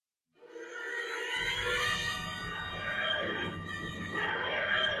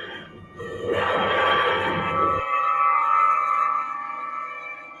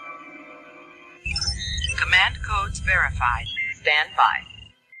verified. Stand by.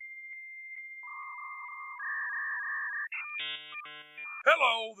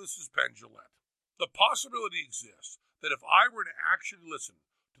 Hello, this is Ben Gillette. The possibility exists that if I were to actually listen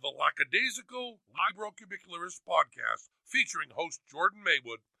to the Lackadaisical Librocubicularist podcast featuring host Jordan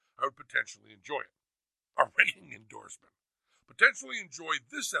Maywood, I would potentially enjoy it. A ringing endorsement. Potentially enjoy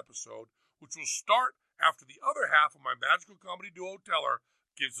this episode, which will start after the other half of my magical comedy duo Teller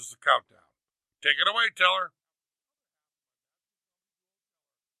gives us a countdown. Take it away, Teller.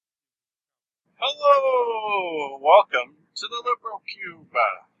 Hello! Welcome to the LibroCube.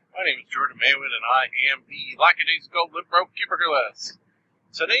 My name is Jordan Maywood, and I am the Lackadaisical Librocubicularist.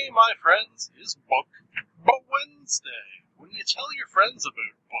 Today, my friends, is Book Wednesday. When you tell your friends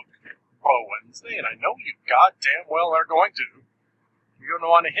about Book Wednesday, and I know you goddamn well are going to, you're going to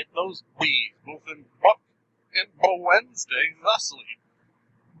want to hit those B's, both in Book and Wednesday, thusly.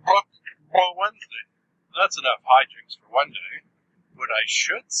 Book Wednesday. That's enough hijinks for one day. What I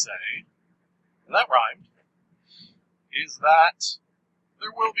should say, and that rhymed, is that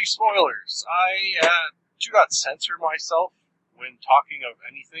there will be spoilers. I do not censor myself when talking of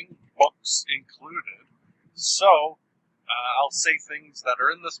anything, books included. So, I'll say things that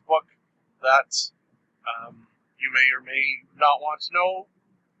are in this book that you may or may not want to know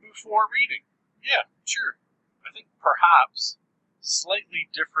before reading. Yeah, sure. I think perhaps slightly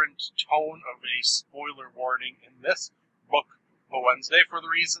different tone of a spoiler warning in this book Wednesday for the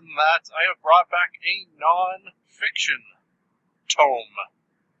reason that I have brought back a non-fiction tome,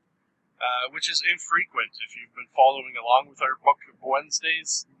 which is infrequent. If you've been following along with our Book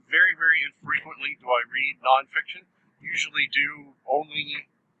Wednesdays, very, very infrequently do I read non-fiction. Usually do only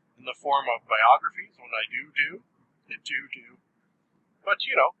in the form of biographies when I do. But,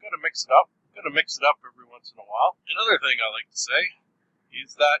 you know, gotta mix it up. Gotta mix it up every once in a while. Another thing I like to say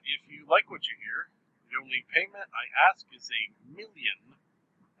is that if you like what you hear, the only payment I ask is $1 million.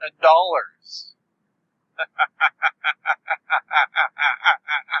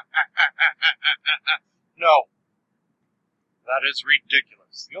 No, that is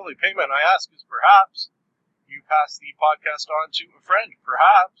ridiculous. The only payment I ask is perhaps you pass the podcast on to a friend.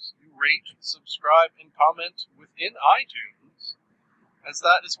 Perhaps you rate, subscribe, and comment within iTunes, as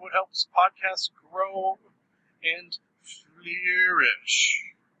that is what helps podcasts grow and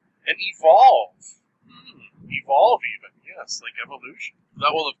flourish and evolve. Evolve even, yes, like evolution.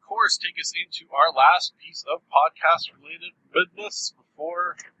 That will, of course, take us into our last piece of podcast-related business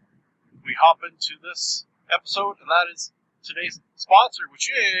before we hop into this episode, and that is today's sponsor,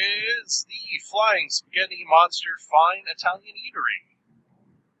 which is the Flying Spaghetti Monster Fine Italian Eatery.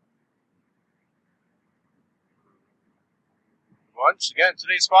 Once again,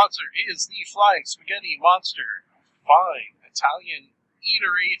 today's sponsor is the Flying Spaghetti Monster Fine Italian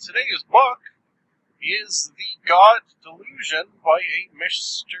Eatery. Today's book is The God Delusion by a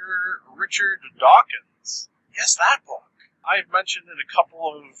Mr. Richard Dawkins. Yes, that book. I've mentioned in a couple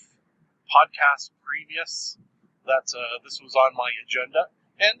of podcasts previous that this was on my agenda,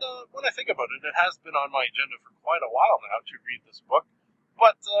 and when I think about it, it has been on my agenda for quite a while now to read this book,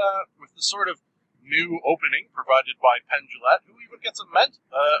 but with the sort of new opening provided by Penn Jillette, who even gets a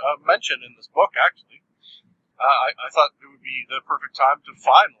mention in this book, actually, I thought it would be the perfect time to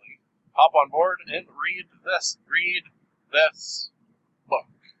finally hop on board and read this book.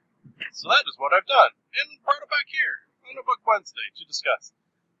 So that is what I've done, and brought it back here on a Book Wednesday to discuss.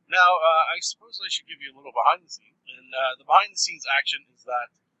 Now, I suppose I should give you a little behind the scenes, and the behind the scenes action is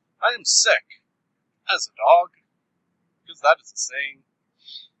that I am sick as a dog, because that is a saying.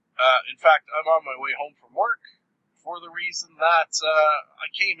 In fact, I'm on my way home from work for the reason that I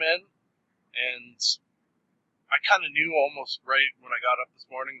came in and I kind of knew almost right when I got up this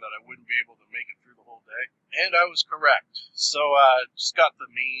morning that I wouldn't be able to make it through the whole day. And I was correct. So just got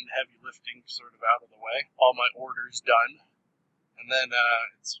the main heavy lifting sort of out of the way. All my orders done. And then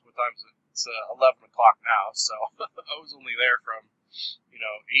it's 11 o'clock now, so I was only there from,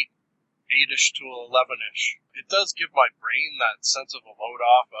 8-ish to 11-ish. It does give my brain that sense of a load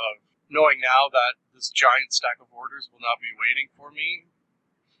off of knowing now that this giant stack of orders will not be waiting for me.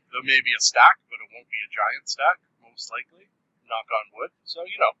 There may be a stack, but it won't be a giant stack, most likely. Knock on wood. So,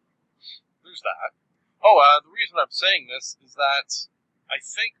 there's that. Oh, the reason I'm saying this is that I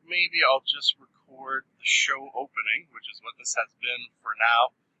think maybe I'll just record the show opening, which is what this has been for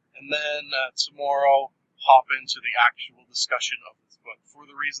now, and then tomorrow hop into the actual discussion of this book, for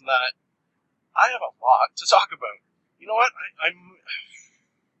the reason that I have a lot to talk about. You know what? I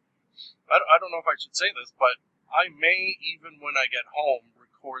don't know if I should say this, but I may, even when I get home,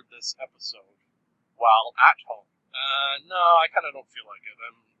 record this episode while at home. No, I kind of don't feel like it.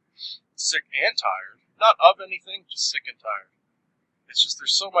 I'm sick and tired. Not of anything, just sick and tired. It's just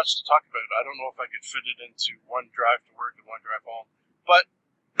there's so much to talk about. I don't know if I could fit it into one drive to work and one drive home. But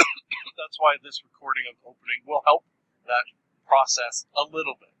that's why this recording of the opening will help that process a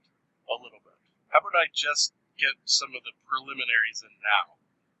little bit. A little bit. How about I just get some of the preliminaries in now?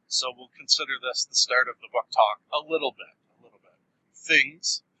 So we'll consider this the start of the book talk a little bit.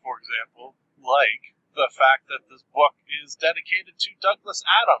 Things, for example, like the fact that this book is dedicated to Douglas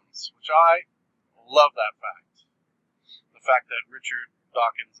Adams, which I love that fact. The fact that Richard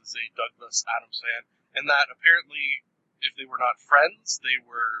Dawkins is a Douglas Adams fan, and that apparently, if they were not friends, they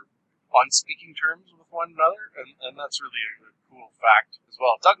were on speaking terms with one another, and that's really a cool fact as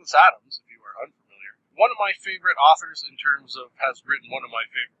well. Douglas Adams, if you are unfamiliar, one of my favorite authors in terms of has written one of my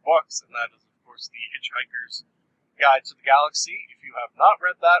favorite books, and that is, of course, The Hitchhiker's Guide to the Galaxy. If you have not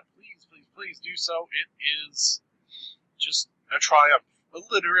read that, please do so. It is just a triumph, a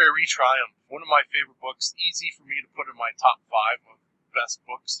literary triumph. One of my favorite books, easy for me to put in my top 5 of best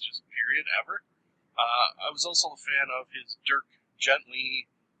books, just period, ever. I was also a fan of his Dirk Gently,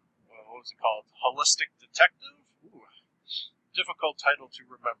 what was it called? Holistic Detective? Ooh, difficult title to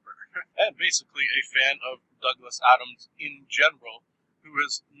remember. And basically a fan of Douglas Adams in general, who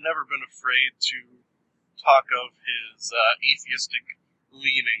has never been afraid to talk of his atheistic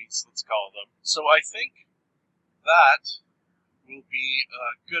leanings, let's call them. So I think that will be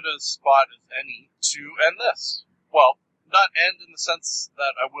as good a spot as any to end this. Well, not end in the sense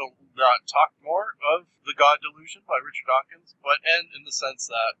that I will not talk more of The God Delusion by Richard Dawkins, but end in the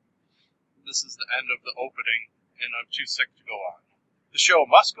sense that this is the end of the opening and I'm too sick to go on. The show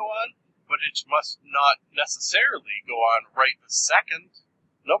must go on, but it must not necessarily go on right this second.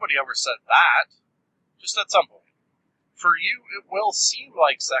 Nobody ever said that. Just at some point. For you, it will seem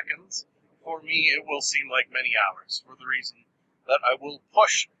like seconds. For me, it will seem like many hours, for the reason that I will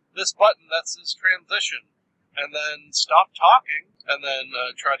push this button that says transition, and then stop talking, and then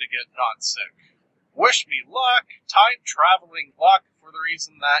try to get not sick. Wish me luck, time-traveling luck, for the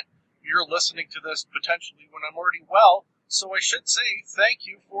reason that you're listening to this potentially when I'm already well, so I should say thank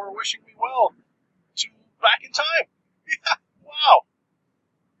you for wishing me well to back in time. Yeah, wow.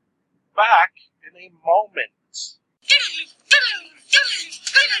 Back in a moment.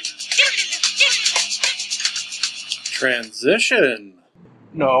 Transition.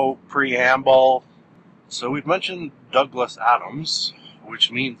 No preamble. So we've mentioned Douglas Adams,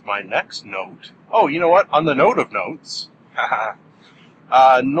 which means my next note. Oh, you know what? On the note of notes,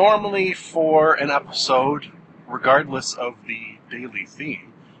 normally for an episode, regardless of the daily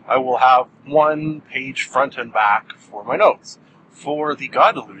theme, I will have one page front and back for my notes. For The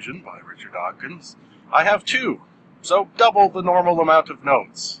God Delusion by Richard Dawkins, I have 2, so double the normal amount of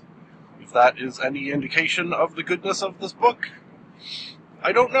notes. If that is any indication of the goodness of this book,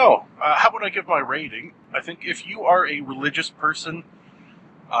 I don't know. How would I give my rating? I think if you are a religious person,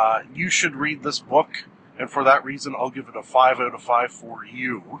 you should read this book, and for that reason I'll give it a 5 out of 5 for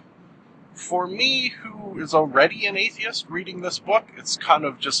you. For me, who is already an atheist, reading this book, it's kind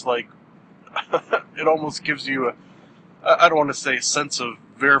of just like, it almost gives you I don't want to say a sense of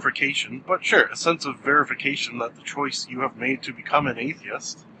verification, but sure, a sense of verification that the choice you have made to become an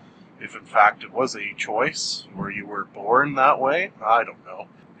atheist, if in fact it was a choice, or you were born that way, I don't know,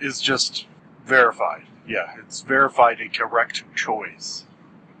 is just verified. Yeah, it's verified a correct choice.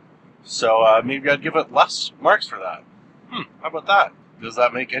 So maybe I'd give it less marks for that. How about that? Does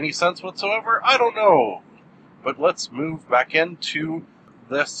that make any sense whatsoever? I don't know. But let's move back into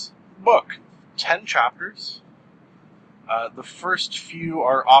this book. 10 chapters. The first few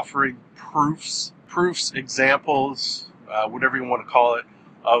are offering proofs, examples, whatever you want to call it,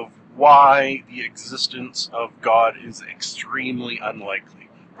 of why the existence of God is extremely unlikely.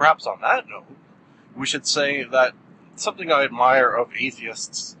 Perhaps on that note, we should say that something I admire of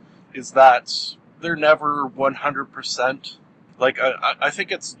atheists is that they're never 100%. Like, I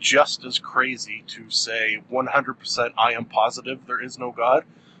think it's just as crazy to say 100% I am positive there is no God,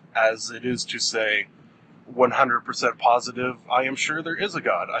 as it is to say 100% positive I am sure there is a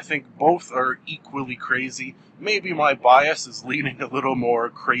God. I think both are equally crazy. Maybe my bias is leaning a little more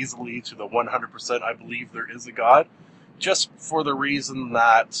crazily to the 100% I believe there is a God, just for the reason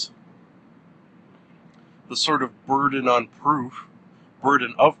that the sort of burden of proof,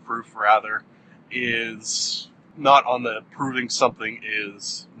 is not on the proving something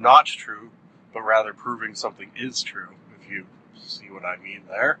is not true, but rather proving something is true, if you see what I mean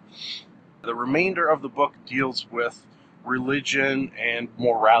there. The remainder of the book deals with religion and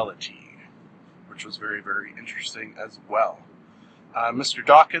morality, which was very, very interesting as well. Mr.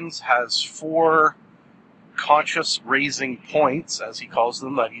 Dawkins has 4 conscious-raising points, as he calls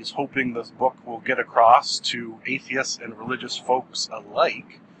them, that he's hoping this book will get across to atheists and religious folks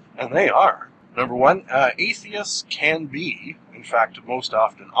alike, and they are. Number one, atheists can be, in fact most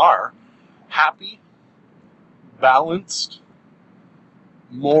often are, happy, balanced,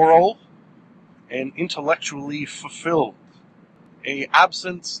 moral, and intellectually fulfilled. An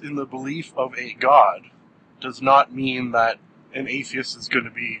absence in the belief of a God does not mean that an atheist is going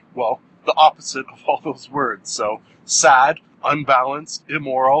to be, well, the opposite of all those words. So, sad, unbalanced,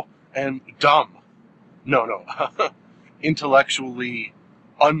 immoral, and dumb. No. Intellectually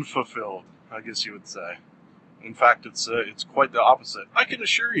unfulfilled, I guess you would say. In fact, it's quite the opposite. I can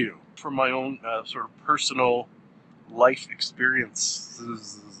assure you, from my own sort of personal life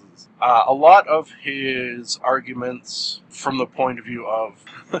experiences, a lot of his arguments from the point of view of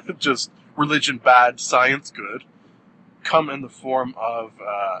just religion bad, science good, come in the form of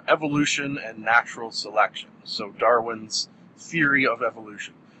evolution and natural selection. So Darwin's theory of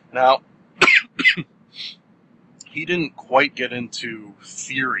evolution. Now, he didn't quite get into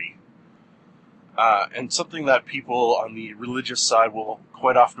theory. And something that people on the religious side will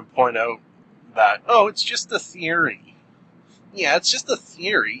quite often point out that, oh, it's just a theory. Yeah, it's just a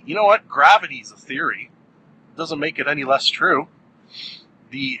theory. You know what? Gravity's a theory. Doesn't make it any less true.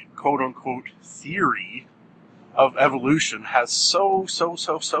 The quote-unquote theory of evolution has so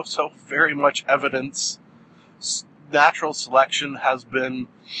very much evidence. Natural selection has been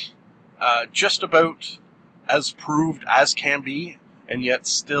just about as proved as can be, and yet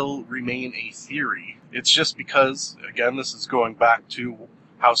still remain a theory. It's just because, again, this is going back to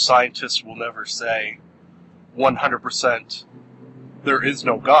how scientists will never say 100% there is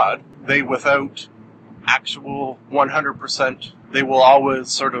no God. They, without actual 100%, they will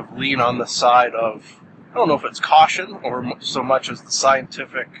always sort of lean on the side of, I don't know if it's caution or so much as the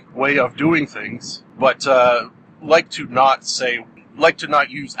scientific way of doing things, but like to not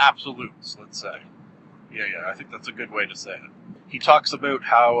use absolutes, let's say. Yeah, I think that's a good way to say it. He talks about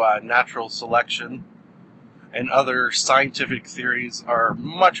how natural selection and other scientific theories are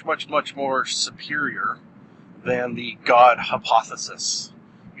much more superior than the God hypothesis.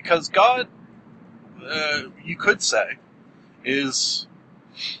 Because God, you could say, is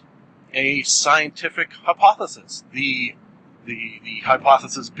a scientific hypothesis. The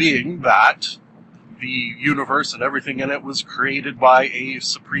hypothesis being that the universe and everything in it was created by a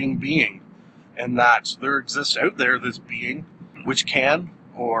supreme being, and that there exists out there this being which can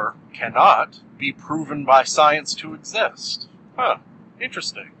or cannot be proven by science to exist.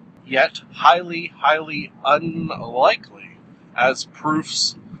 Interesting. Yet highly unlikely, as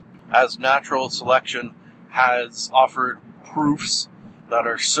proofs, as natural selection has offered proofs that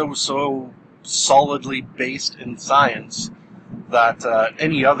are so solidly based in science that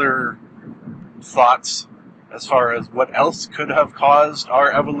any other thoughts as far as what else could have caused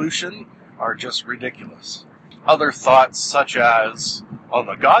our evolution are just ridiculous. Other thoughts, such as, on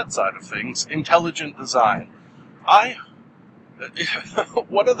the God side of things, intelligent design.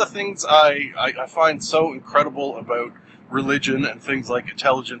 One of the things I find so incredible about religion and things like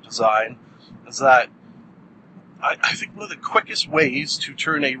intelligent design is that I think one of the quickest ways to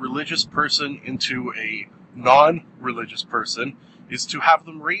turn a religious person into a non-religious person is to have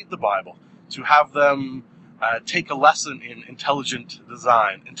them read the Bible, to have them take a lesson in intelligent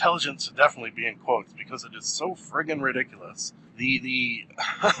design. Intelligence definitely be in quotes, because it is so friggin' ridiculous.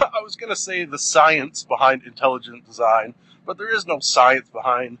 I was going to say the science behind intelligent design, but there is no science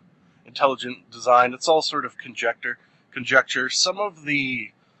behind intelligent design. It's all sort of conjecture. Some of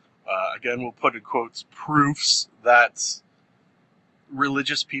the, again, we'll put in quotes, proofs that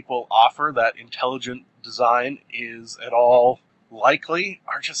religious people offer that intelligent design is at all likely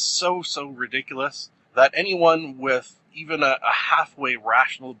are just so ridiculous that anyone with even a halfway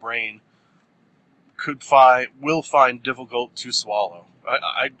rational brain will find difficult to swallow.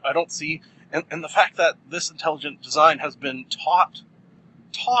 I don't see, and the fact that this intelligent design has been taught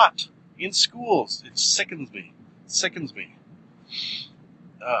in schools, it sickens me.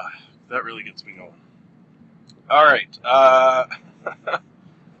 That really gets me going. All right,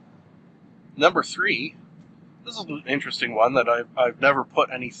 number 3. This is an interesting one that I've never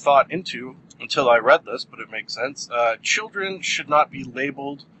put any thought into until I read this, but it makes sense. Children should not be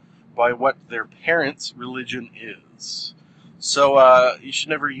labeled by what their parents' religion is. So you should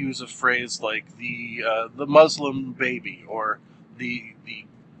never use a phrase like the Muslim baby or the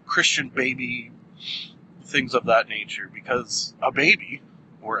Christian baby, things of that nature, because a baby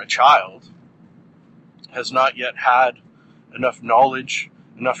or a child has not yet had enough knowledge,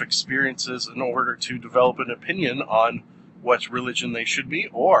 enough experiences in order to develop an opinion on what religion they should be,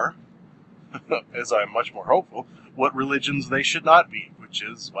 or as I'm much more hopeful, what religions they should not be, which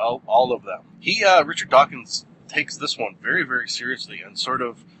is, well, all of them. Richard Dawkins takes this one very, very seriously and sort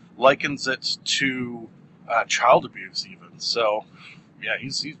of likens it to child abuse even. So, yeah,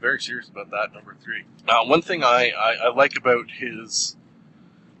 he's very serious about that, number 3. One thing I like about his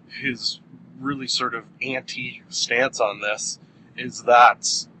really sort of anti-stance on this is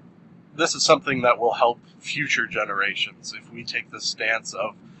that this is something that will help future generations if we take the stance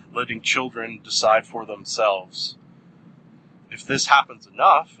of letting children decide for themselves. If this happens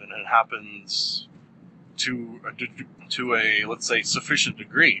enough, and it happens to a let's say, sufficient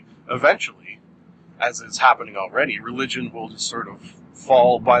degree, eventually, as is happening already, religion will just sort of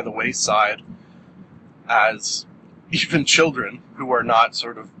fall by the wayside, as even children who are not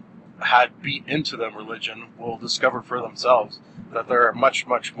sort of had beat into them religion will discover for themselves that there are much,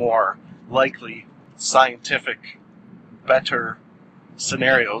 much more likely, scientific, better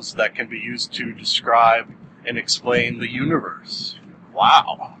scenarios that can be used to describe and explain the universe.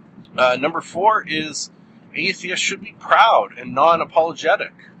 Wow. Number 4 is atheists should be proud and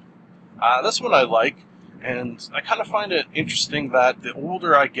non-apologetic. This one I like, and I kind of find it interesting that the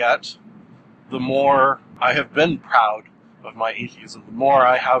older I get, the more I have been proud of my atheism, the more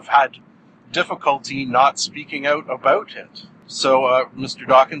I have had difficulty not speaking out about it. So Mr.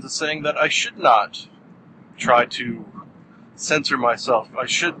 Dawkins is saying that I should not try to censor myself. I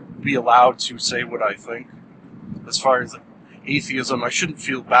should be allowed to say what I think. As far as atheism, I shouldn't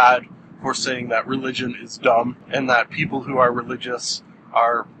feel bad for saying that religion is dumb and that people who are religious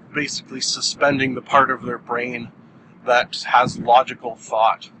are basically suspending the part of their brain that has logical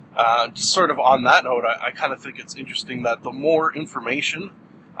thought. Just sort of on that note, I kind of think it's interesting that the more information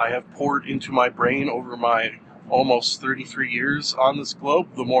I have poured into my brain over my almost 33 years on this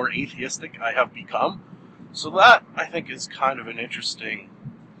globe, the more atheistic I have become. So that, I think, is kind of an interesting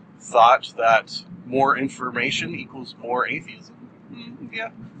thought, that more information equals more atheism.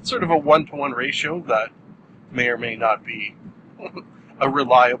 Yeah, sort of a 1-to-1 ratio that may or may not be a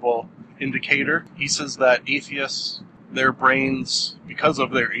reliable indicator. He says that atheists, their brains, because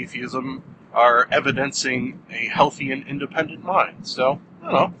of their atheism, are evidencing a healthy and independent mind. So,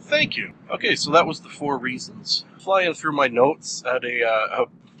 I don't know, thank you. Okay, so that was the 4 reasons. Flying through my notes at a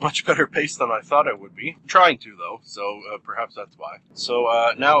much better pace than I thought I would be. Trying to, though, so perhaps that's why.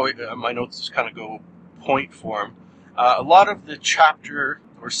 So now my notes just kind of go point form. A lot of the chapter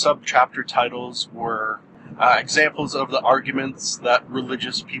or sub-chapter titles were examples of the arguments that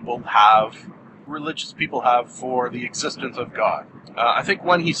religious people have for the existence of God. I think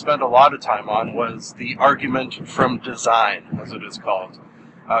one he spent a lot of time on was the argument from design, as it is called.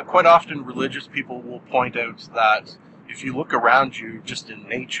 Quite often religious people will point out that if you look around you just in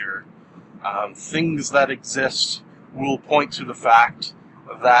nature, things that exist will point to the fact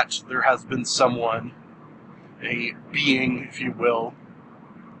that there has been someone, a being, if you will,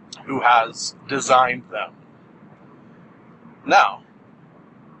 who has designed them. Now,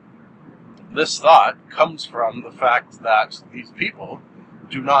 this thought comes from the fact that these people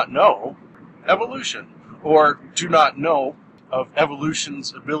do not know evolution, or do not know of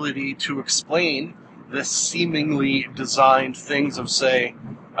evolution's ability to explain this seemingly designed things of, say,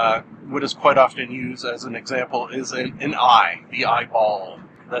 what is quite often used as an example is an eye, the eyeball.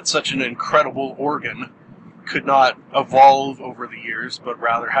 That such an incredible organ could not evolve over the years, but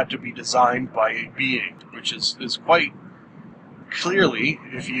rather had to be designed by a being, which is quite clearly,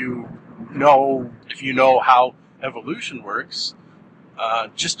 if you know how evolution works,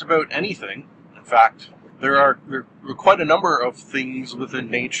 just about anything. In fact, there are quite a number of things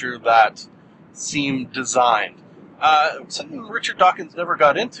within nature that seem designed. Something Richard Dawkins never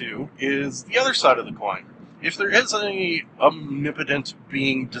got into is the other side of the coin. If there is an omnipotent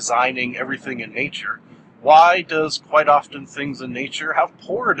being designing everything in nature, why does quite often things in nature have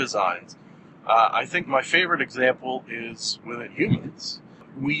poor designs? I think my favorite example is within humans.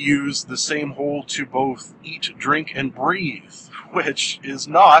 We use the same hole to both eat, drink, and breathe, which is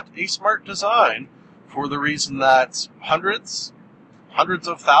not a smart design for the reason that hundreds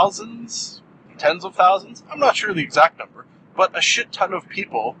of thousands, tens of thousands, I'm not sure the exact number, but a shit ton of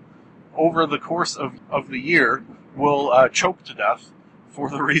people over the course of the year will choke to death for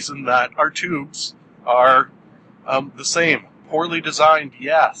the reason that our tubes are the same. Poorly designed,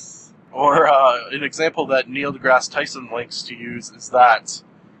 yes. Or an example that Neil deGrasse Tyson likes to use is that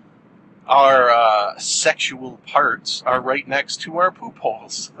our sexual parts are right next to our poop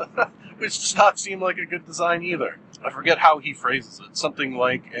holes, which does not seem like a good design either. I forget how he phrases it. Something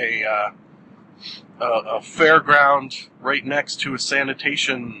like a fairground right next to a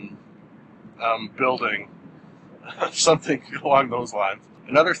sanitation building. Something along those lines.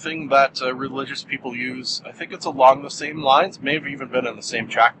 Another thing that religious people use, I think it's along the same lines, may have even been in the same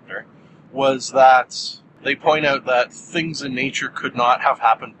chapter, was that they point out that things in nature could not have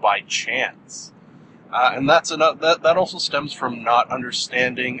happened by chance. And that also stems from not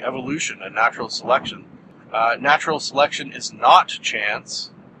understanding evolution and natural selection. Natural selection is not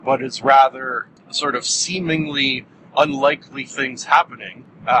chance, but is rather sort of seemingly unlikely things happening,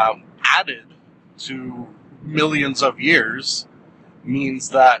 added to millions of years, means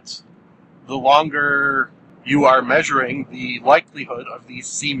that the longer you are measuring the likelihood of these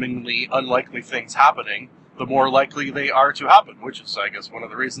seemingly unlikely things happening, the more likely they are to happen, which is, I guess, one of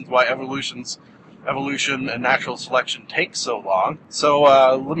the reasons why evolution and natural selection take so long. So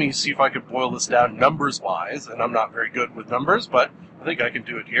let me see if I can boil this down numbers-wise, and I'm not very good with numbers, but I think I can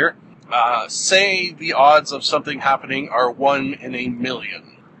do it here. Say the odds of something happening are 1 in a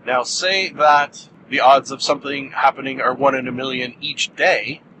million. Now, say that the odds of something happening are 1 in a million each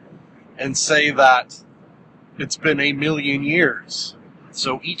day, and say that it's been a million years.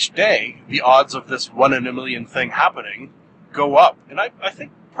 So each day, the odds of this 1 in a million thing happening go up. And I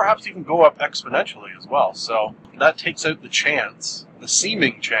think perhaps even go up exponentially as well. So that takes out the chance, the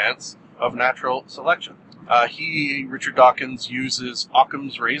seeming chance, of natural selection. Richard Dawkins, uses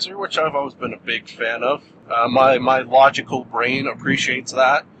Occam's razor, which I've always been a big fan of. My logical brain appreciates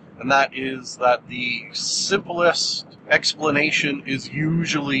that. And that is that the simplest explanation is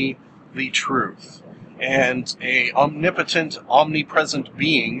usually the truth. And a omnipotent, omnipresent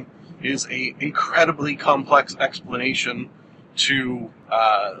being is a incredibly complex explanation to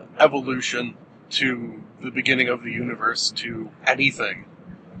evolution, to the beginning of the universe, to anything.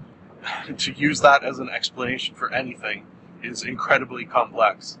 To use that as an explanation for anything is incredibly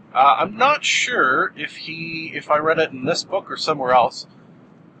complex. I'm not sure if I read it in this book or somewhere else.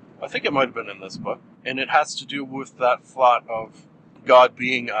 I think it might have been in this book, and it has to do with that thought of God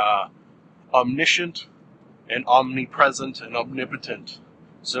being omniscient and omnipresent and omnipotent.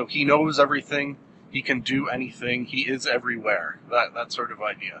 So he knows everything, he can do anything, he is everywhere, that sort of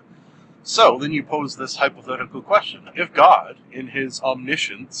idea. So then you pose this hypothetical question. If God, in his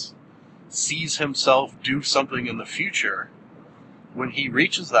omniscience, sees himself do something in the future, when he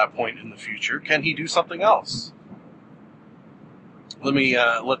reaches that point in the future, can he do something else? Let me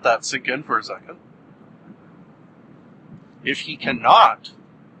let that sink in for a second. If he cannot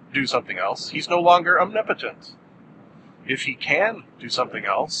do something else, he's no longer omnipotent. If he can do something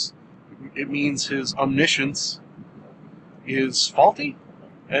else, it means his omniscience is faulty,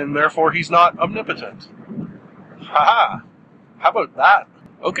 and therefore he's not omnipotent. Haha! How about that?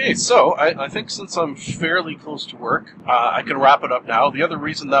 Okay, so I think since I'm fairly close to work, I can wrap it up now. The other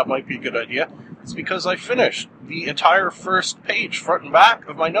reason that might be a good idea is because I finished the entire first page, front and back,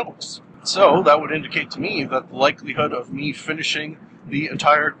 of my notes. So that would indicate to me that the likelihood of me finishing the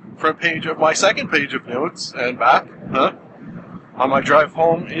entire front page of my second page of notes and back, on my drive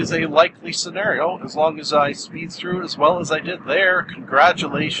home is a likely scenario, as long as I speed through it as well as I did there.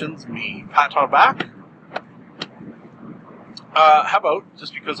 Congratulations, me. Pat on back. How about,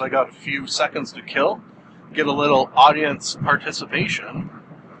 just because I got a few seconds to kill, get a little audience participation.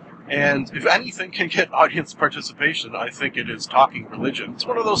 And if anything can get audience participation, I think it is talking religion. It's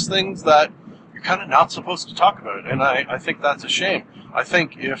one of those things that you're kind of not supposed to talk about, and I think that's a shame. I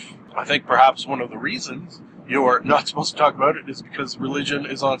think perhaps one of the reasons you're not supposed to talk about it is because religion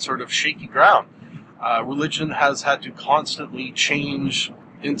is on sort of shaky ground. Religion has had to constantly change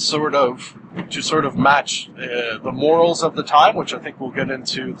to sort of match the morals of the time, which I think we'll get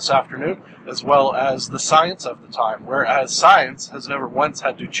into this afternoon, as well as the science of the time, whereas science has never once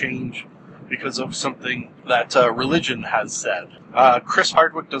had to change because of something that religion has said. Chris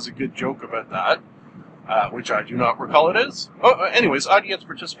Hardwick does a good joke about that, which I do not recall it is. Anyways, audience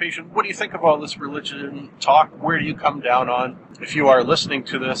participation. What do you think of all this religion talk? Where do you come down on? If you are listening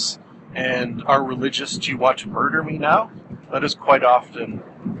to this and are religious, do you want to murder me now? That is quite often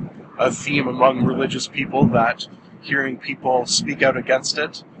a theme among religious people, that hearing people speak out against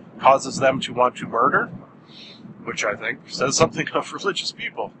it causes them to want to murder, which I think says something of religious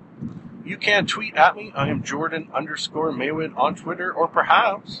people. You can tweet at me. I am Jordan_Maywood on Twitter, or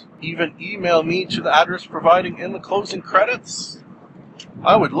perhaps even email me to the address providing in the closing credits.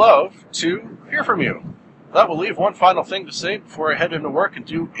 I would love to hear from you. That will leave one final thing to say before I head into work and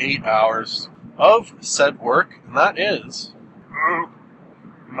do 8 hours of said work, and that is... Oh,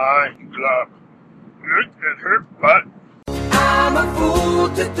 my God. It hurt butt. I'm a fool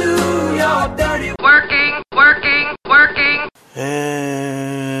to do your dirty Working.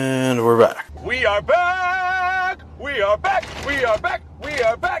 And we're back. We are back! We are back! We are back! We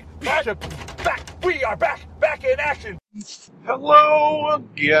are back! Back! We are back! Back in action! Hello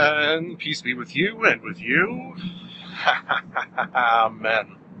again. Peace be with you and with you.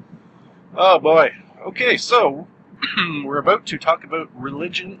 Amen. Oh boy. Okay, so we're about to talk about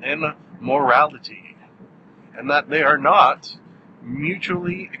religion and morality, and that they are not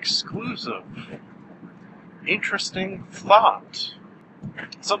mutually exclusive. Interesting thought.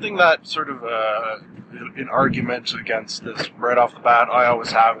 Something that sort of an argument against this right off the bat I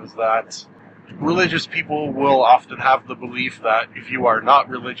always have is that religious people will often have the belief that if you are not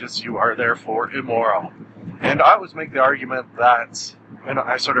religious, you are therefore immoral. And I always make the argument that, and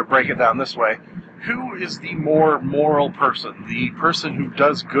I sort of break it down this way, who is the more moral person? The person who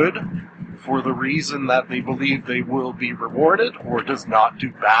does good for the reason that they believe they will be rewarded, or does not do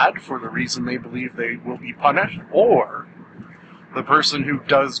bad for the reason they believe they will be punished, or the person who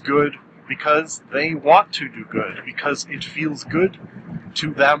does good because they want to do good, because it feels good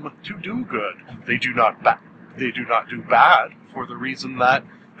to them to do good. They do not do bad for the reason that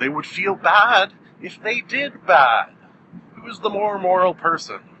they would feel bad if they did bad. Who is the more moral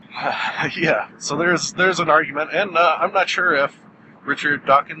person? Yeah, so there's an argument, and I'm not sure if Richard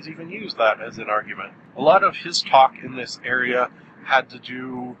Dawkins even used that as an argument. A lot of his talk in this area had to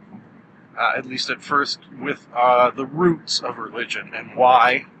do, at least at first, with the roots of religion and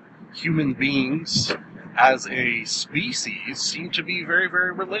why human beings as a species seem to be very,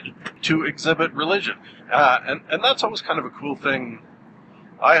 very religious, to exhibit religion. And that's always kind of a cool thing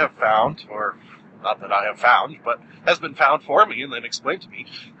I have found, or not that I have found, but has been found for me and then explained to me.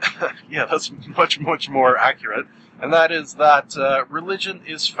 Yeah, that's much, much more accurate. And that is that religion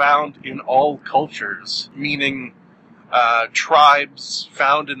is found in all cultures, meaning tribes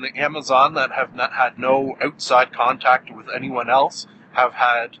found in the Amazon that have not had no outside contact with anyone else have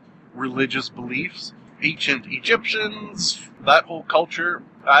had religious beliefs. Ancient Egyptians, that whole culture,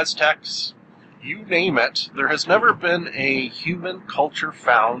 Aztecs, you name it. There has never been a human culture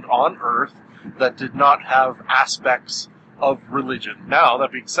found on Earth that did not have aspects of religion. Now,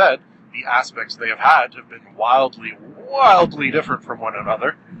 that being said, the aspects they have been wildly, wildly different from one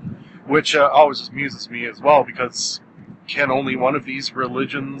another, which always amuses me as well, because can only one of these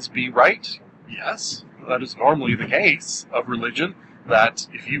religions be right? Yes, that is normally the case of religion, that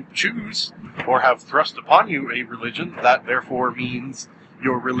if you choose or have thrust upon you a religion, that therefore means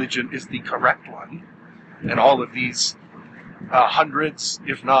your religion is the correct one. And all of these hundreds,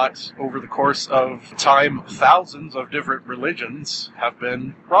 if not over the course of time, thousands of different religions have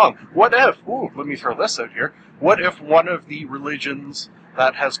been wrong. What if, let me throw this out here, what if one of the religions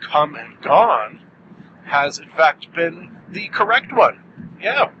that has come and gone has in fact been the correct one?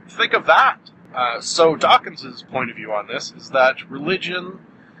 Yeah, think of that. So Dawkins' point of view on this is that religion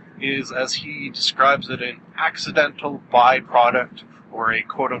is, as he describes it, an accidental byproduct or a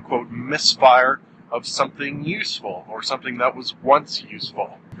quote-unquote misfire of something useful, or something that was once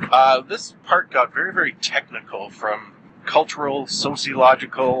useful. This part got very, very technical from cultural,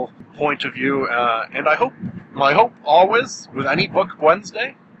 sociological point of view, and my hope always, with any Book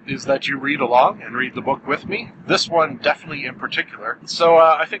Wednesday, is that you read along and read the book with me. This one definitely in particular. So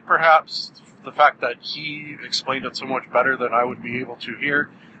I think perhaps the fact that he explained it so much better than I would be able to here,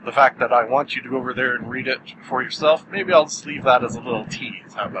 the fact that I want you to go over there and read it for yourself, maybe I'll just leave that as a little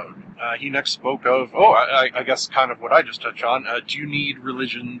tease. How about? He next spoke of, I guess kind of what I just touched on, do you need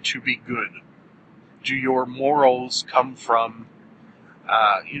religion to be good? Do your morals come from,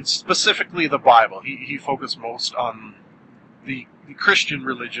 specifically the Bible? He focused most on the Christian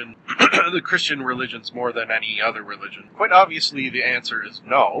religion, the Christian religions more than any other religion. Quite obviously the answer is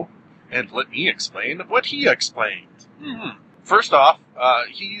no, and let me explain what he explained. First off,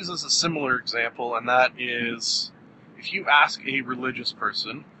 he uses a similar example, and that is, if you ask a religious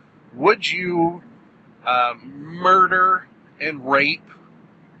person, would you murder and rape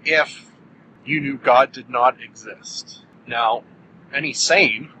if you knew God did not exist? Now, any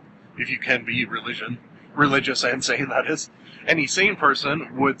sane, if you can be religious and sane, that is, any sane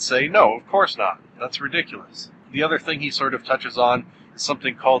person would say, no, of course not. That's ridiculous. The other thing he sort of touches on is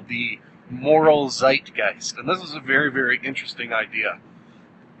something called the moral zeitgeist. And this is a very, very interesting idea,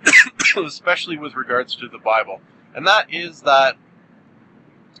 especially with regards to the Bible. And that is that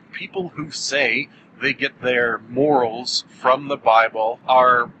people who say they get their morals from the Bible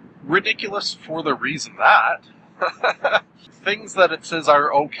are ridiculous for the reason that things that it says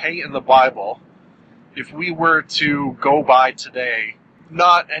are okay in the Bible, if we were to go by today,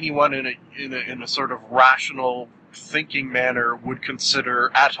 not anyone in a sort of rational thinking manner would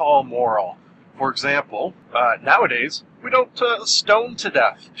consider at all moral. For example, nowadays, we don't stone to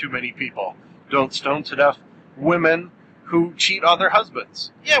death too many people. Don't stone to death women who cheat on their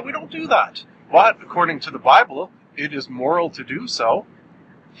husbands. Yeah, we don't do that. But according to the Bible, it is moral to do so.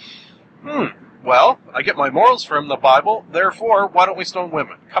 Well, I get my morals from the Bible, therefore, why don't we stone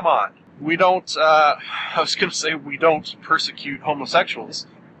women? Come on. We don't, I was going to say we don't persecute homosexuals,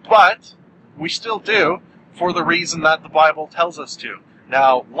 but we still do for the reason that the Bible tells us to.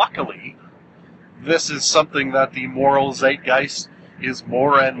 Now, luckily, this is something that the moral zeitgeist is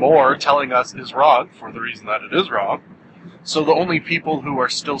more and more telling us is wrong for the reason that it is wrong. So the only people who are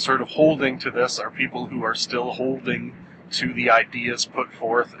still sort of holding to this are people who are still holding to the ideas put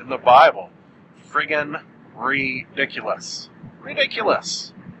forth in the Bible. Friggin' ridiculous.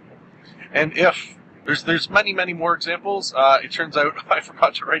 Ridiculous. And if there's many, many more examples, it turns out I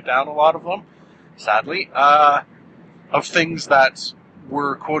forgot to write down a lot of them, sadly, of things that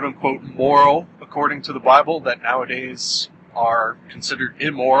were quote-unquote moral according to the Bible that nowadays are considered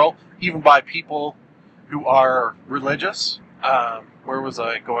immoral, even by people who are religious. Where was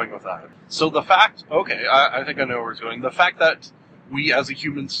I going with that? So the fact, I think I know where it's going. The fact that we as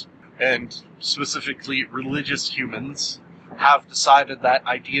humans, and specifically religious humans, have decided that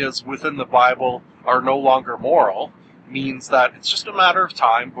ideas within the Bible are no longer moral means that it's just a matter of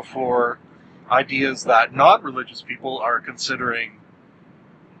time before ideas that non-religious people are considering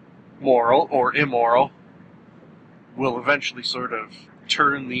moral or immoral will eventually sort of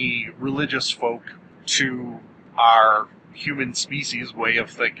turn the religious folk to our human species way of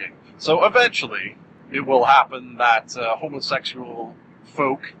thinking. So eventually it will happen that homosexual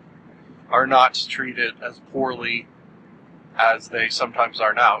folk are not treated as poorly as they sometimes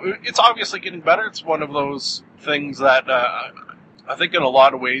are now. It's obviously getting better. It's one of those things that I think in a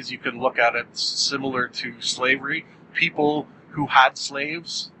lot of ways you can look at it similar to slavery. People who had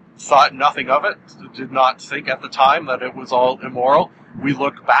slaves thought nothing of it, did not think at the time that it was all immoral. We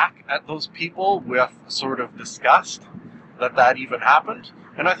look back at those people with sort of disgust that even happened.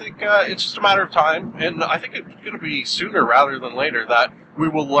 And I think it's just a matter of time, and I think it's going to be sooner rather than later that we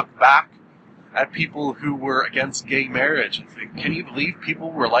will look back at people who were against gay marriage and think, can you believe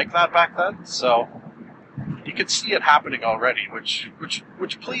people were like that back then? So you can see it happening already, which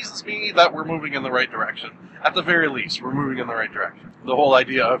pleases me that we're moving in the right direction. At the very least, we're moving in the right direction. The whole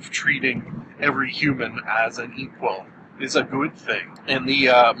idea of treating every human as an equal is a good thing. And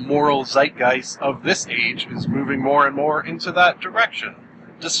the moral zeitgeist of this age is moving more and more into that direction,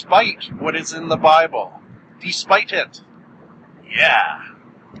 despite what is in the Bible. Despite it. Yeah.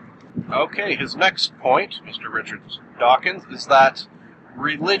 Okay, his next point, Mr. Richard Dawkins, is that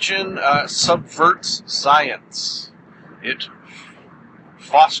religion subverts science. It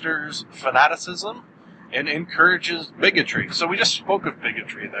fosters fanaticism and encourages bigotry. So we just spoke of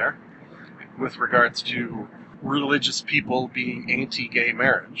bigotry there with regards to religious people being anti-gay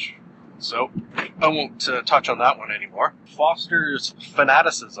marriage. So I won't touch on that one anymore. Fosters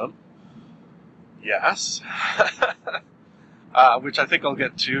fanaticism. Yes. Which I think I'll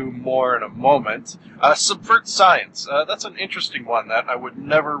get to more in a moment. Subverts science. That's an interesting one that I would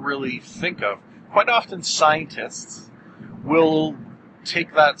never really think of. Quite often scientists will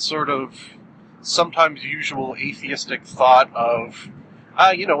take that sort of sometimes usual atheistic thought of,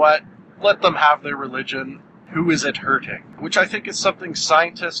 you know what, let them have their religion. Who is it hurting? Which I think is something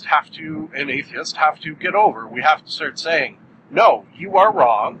scientists and atheists have to get over. We have to start saying, no, you are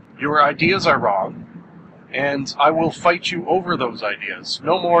wrong, your ideas are wrong, and I will fight you over those ideas.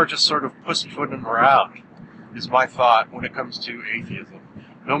 No more just sort of pussyfooting around, is my thought when it comes to atheism.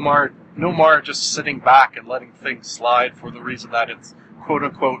 No more just sitting back and letting things slide for the reason that it's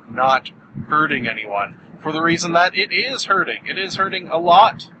quote-unquote not hurting anyone. For the reason that it is hurting. It is hurting a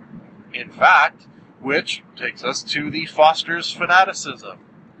lot. In fact, which takes us to the fosters fanaticism.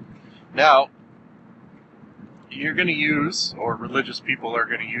 Now, you're going to use, or religious people are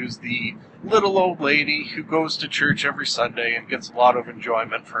going to use, the little old lady who goes to church every Sunday and gets a lot of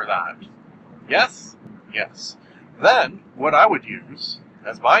enjoyment for that. Yes? Yes. Then, what I would use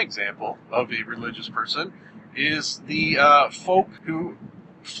as my example of a religious person is the folk who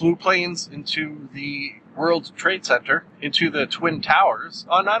flew planes into the World Trade Center, into the Twin Towers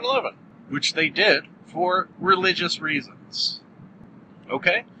on 9/11, which they did for religious reasons.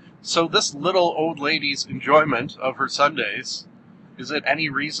 Okay? So this little old lady's enjoyment of her Sundays, is it any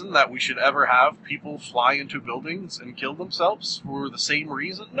reason that we should ever have people fly into buildings and kill themselves for the same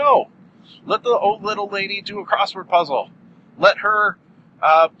reason? No. Let the old little lady do a crossword puzzle. Let her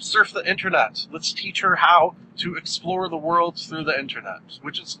surf the internet. Let's teach her how to explore the world through the internet,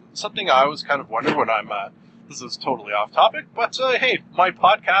 which is something I always kind of wonder when I'm, this is totally off topic, but hey, my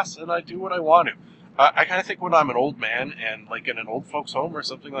podcast and I do what I want to. I kind of think when I'm an old man and like in an old folks home or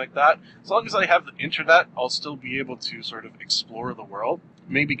something like that, as long as I have the internet, I'll still be able to sort of explore the world.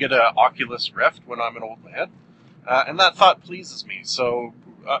 Maybe get an Oculus Rift when I'm an old man. And that thought pleases me, so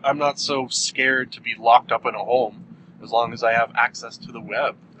I'm not so scared to be locked up in a home as long as I have access to the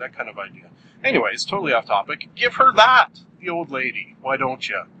web, that kind of idea. Anyways, totally off topic. Give her that, the old lady. Why don't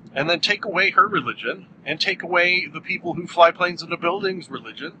you? And then take away her religion, and take away the people who fly planes into buildings'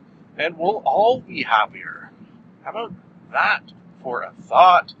 religion, and we'll all be happier. How about that for a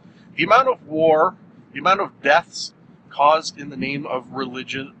thought? The amount of war, the amount of deaths caused in the name of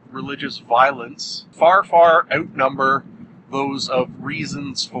religious violence, far, far outnumber those of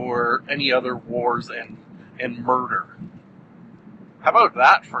reasons for any other wars and murder. How about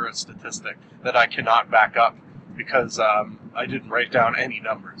that for a statistic that I cannot back up because I didn't write down any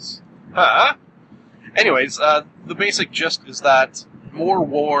numbers? Huh? Anyways, the basic gist is that more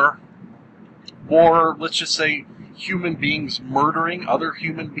war, let's just say human beings murdering other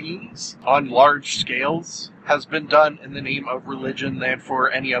human beings on large scales has been done in the name of religion than for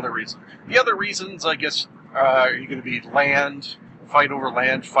any other reason. The other reasons, I guess, are going to be land, fight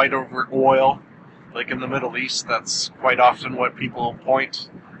over oil. Like in the Middle East, that's quite often what people point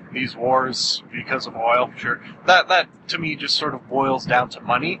these wars because of oil. Sure, that to me just sort of boils down to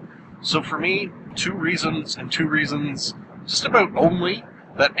money. So for me, two reasons just about only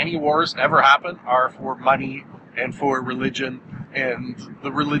that any wars ever happen are for money and for religion, and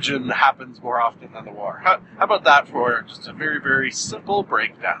the religion happens more often than the war. How about that for just a very, very simple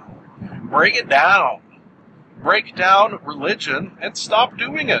breakdown? Break it down. Break down religion and stop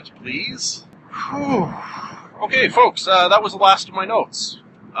doing it, please. Whew. Okay, folks, that was the last of my notes.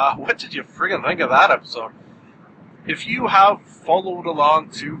 What did you friggin' think of that episode? If you have followed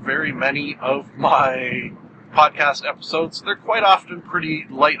along to very many of my podcast episodes, they're quite often pretty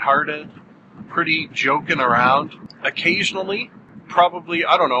lighthearted, pretty joking around. Occasionally, probably,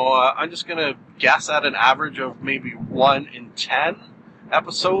 I don't know, I'm just going to guess at an average of maybe 1 in 10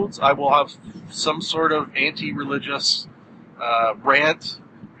 episodes, I will have some sort of anti-religious rant,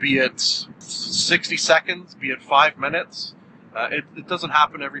 be it 60 seconds, be it 5 minutes. It doesn't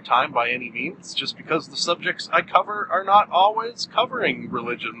happen every time by any means, just because the subjects I cover are not always covering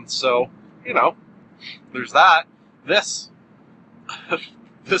religion. So, there's that. This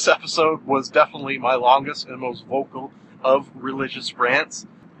episode was definitely my longest and most vocal of religious rants,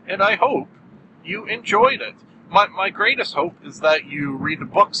 and I hope you enjoyed it. My greatest hope is that you read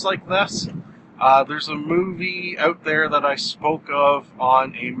books like this. There's a movie out there that I spoke of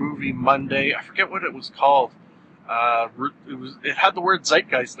on a Movie Monday. I forget what it was called. It had the word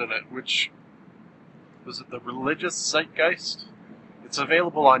zeitgeist in it, which was it the religious zeitgeist? It's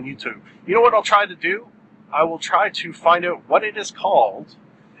available on YouTube. You know what I'll try to do? I will try to find out what it is called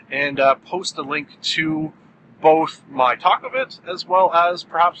and post a link to both my talk of it as well as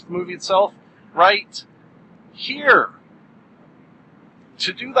perhaps the movie itself right here.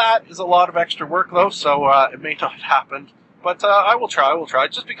 To do that is a lot of extra work, though, so it may not happen. But I will try.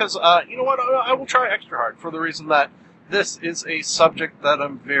 Just because, you know what, I will try extra hard for the reason that this is a subject that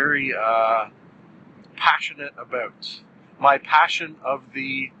I'm very passionate about. My passion of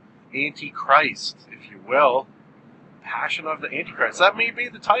the Antichrist, if you will. Passion of the Antichrist. That may be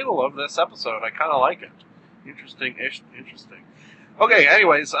the title of this episode. I kind of like it. Interesting. Okay,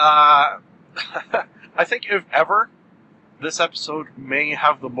 anyways, I think if ever, this episode may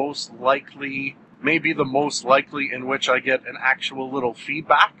have the most likely... maybe the most likely in which I get an actual little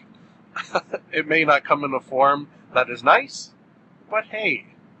feedback. It may not come in a form that is nice, but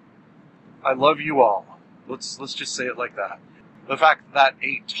hey, I love you all. Let's just say it like that. The fact that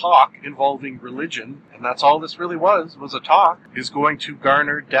a talk involving religion, and that's all this really was a talk, is going to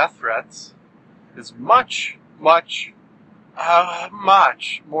garner death threats is much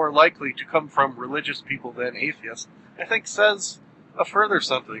more likely to come from religious people than atheists, I think says a further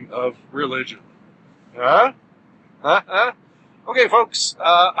something of religion. Okay, folks,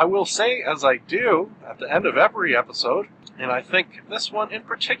 I will say, as I do at the end of every episode, and I think this one in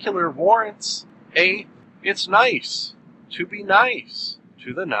particular warrants it's nice to be nice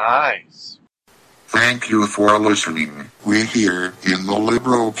to the nice. Thank you for listening. We here in the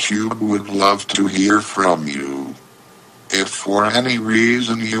Libro Cube would love to hear from you. If for any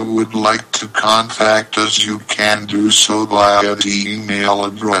reason you would like to contact us, you can do so via the email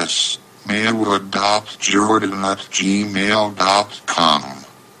address maywood.jordan@gmail.com.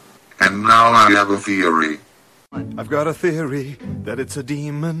 And now I have a theory. I've got a theory that it's a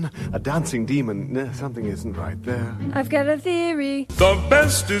demon, a dancing demon. Something isn't right there. I've got a theory. The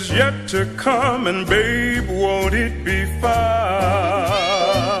best is yet to come, and babe, won't it be fine?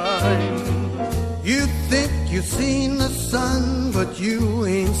 You think you've seen the sun, but you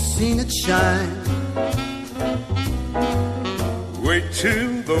ain't seen it shine. Wait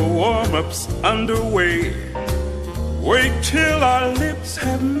till the warm-up's underway. Wait till our lips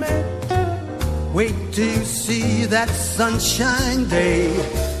have met. Wait till you see that sunshine day.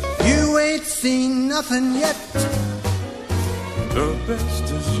 You ain't seen nothing yet. The best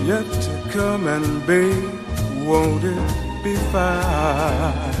is yet to come, and babe, won't it be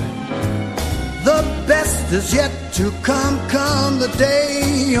fine? The best is yet to come, come the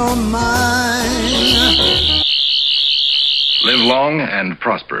day you're mine. Live long and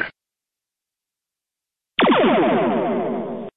prosper.